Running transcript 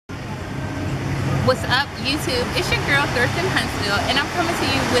What's up, YouTube? It's your girl Thrift in Huntsville, and I'm coming to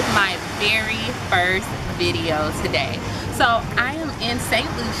you with my very first video today. So I am in St.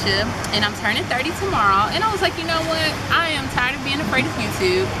 Lucia and I'm turning 30 tomorrow, and I was like, you know what, I am tired of being afraid of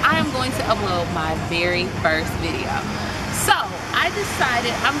YouTube. I am going to upload my very first video. So I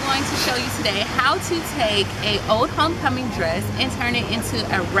decided I'm going to show you today how to take a old homecoming dress and turn it into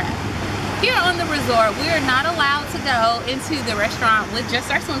a wrap. Here on the resort, we are not allowed to go into the restaurant with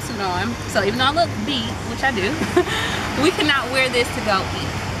just our swimsuit on. So even though I look beat, which I do, we cannot wear this to go eat.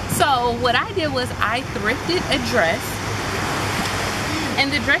 So what I did was I thrifted a dress,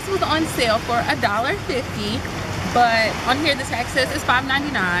 and the dress was on sale for $1.50, but on here the tag says it's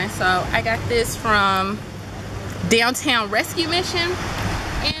 $5.99. So I got this from Downtown Rescue Mission,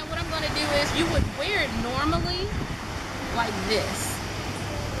 and what I'm going to do is you would wear it normally like this,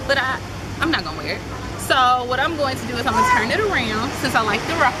 but I'm not gonna wear it. So what I'm going to do is I'm gonna turn it around. Since I like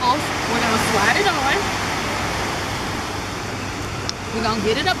the ruffles, we're gonna slide it on. We're gonna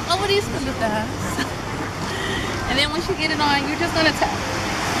get it up over these thighs. And then once you get it on, you're just gonna tuck.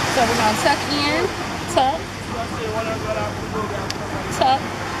 So we're gonna tuck in, tuck, tuck,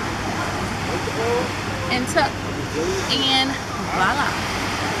 and tuck, and voila.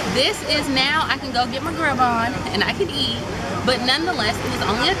 This is now I can go get my grub on and I can eat. But nonetheless, it was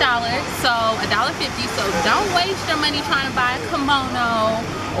only $1, so $1.50. So don't waste your money trying to buy a kimono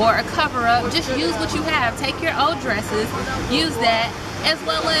or a cover-up. Just use what you have. Take your old dresses, use that, as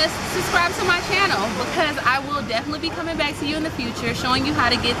well as subscribe to my channel, because I will definitely be coming back to you in the future, showing you how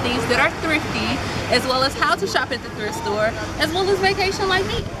to get things that are thrifty, as well as how to shop at the thrift store, as well as vacation like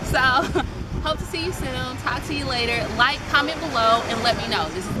me. So hope to see you soon. Talk to you later. Like, comment below, and let me know.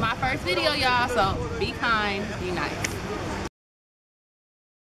 This is my first video, y'all, so be kind, be nice.